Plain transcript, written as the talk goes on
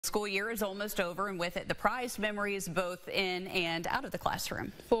School year is almost over, and with it, the prized memories both in and out of the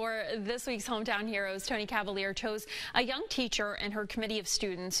classroom. For this week's Hometown Heroes, Tony Cavalier chose a young teacher and her committee of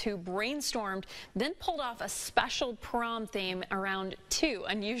students who brainstormed, then pulled off a special prom theme around two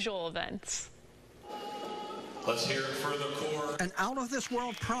unusual events. Let's hear it for the corps. An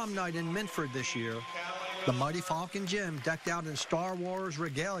out-of-this-world prom night in Minford this year. The Mighty Falcon Gym decked out in Star Wars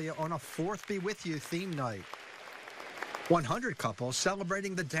regalia on a Fourth Be With You theme night. 100 couples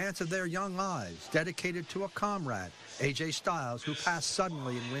celebrating the dance of their young lives, dedicated to a comrade, AJ Styles, who passed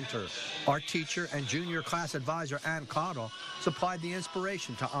suddenly in winter. Our teacher and junior class advisor, Anne Caudill, supplied the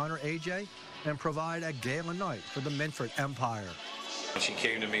inspiration to honor AJ and provide a gala night for the Minford Empire. She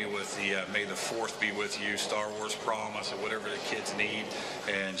came to me with the May the 4th Be With You Star Wars prom. I said, whatever the kids need.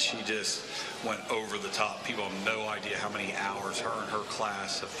 And she just went over the top. People have no idea how many hours her and her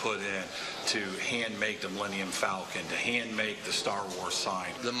class have put in to hand make the Millennium Falcon, to hand make the Star Wars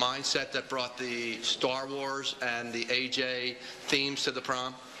sign. The mindset that brought the Star Wars and the AJ themes to the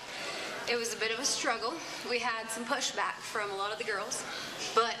prom? It was a bit of a struggle. We had some pushback from a lot of the girls,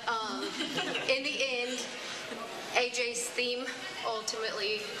 but in the end, AJ's theme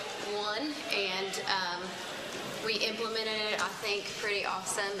ultimately won, and we implemented it, I think, pretty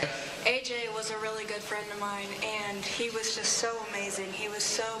awesome. AJ was a really good friend of mine, and he was just so amazing. He was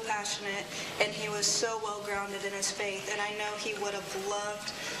so passionate, and he was so well grounded in his faith, and I know he would have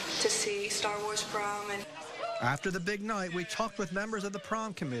loved to see Star Wars prom. After the big night, we talked with members of the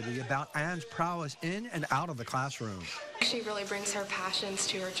prom committee about Anne's prowess in and out of the classroom. She really brings her passions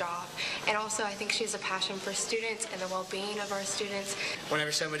to her job, and also I think she has a passion for students and the well-being of our students.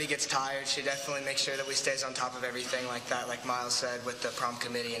 Whenever somebody gets tired, she definitely makes sure that we stays on top of everything like that, like Miles said, with the prom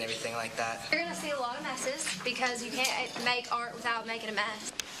committee and everything like that. You're going to see a lot of messes because you can't make art without making a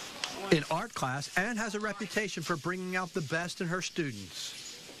mess. In art class, Anne has a reputation for bringing out the best in her students.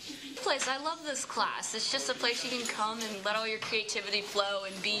 I love this class. It's just a place you can come and let all your creativity flow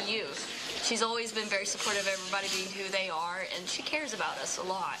and be you. She's always been very supportive of everybody being who they are, and she cares about us a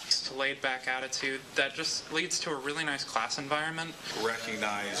lot. It's a laid-back attitude that just leads to a really nice class environment.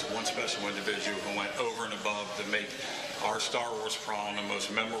 Recognize one special individual who went over and above to make our Star Wars prom the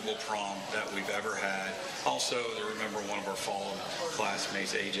most memorable prom that we've ever had. Also, to remember one of our fallen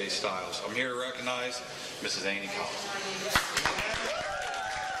classmates, AJ Styles. I'm here to recognize Mrs. Anne Caudill.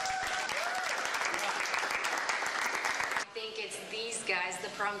 It's these guys, the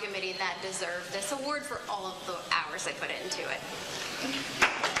prom committee, that deserve this award for all of the hours they put into it.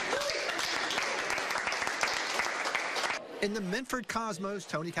 In the Minford Cosmos,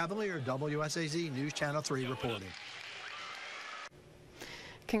 Tony Cavalier, WSAZ News Channel 3 reporting.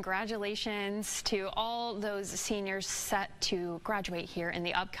 Congratulations to all those seniors set to graduate here in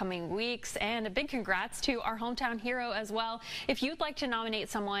the upcoming weeks, and a big congrats to our hometown hero as well. If you'd like to nominate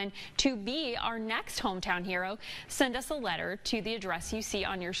someone to be our next hometown hero, send us a letter to the address you see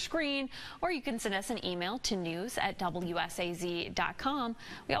on your screen, or you can send us an email to news@wsaz.com.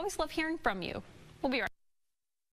 We always love hearing from you. We'll be right back.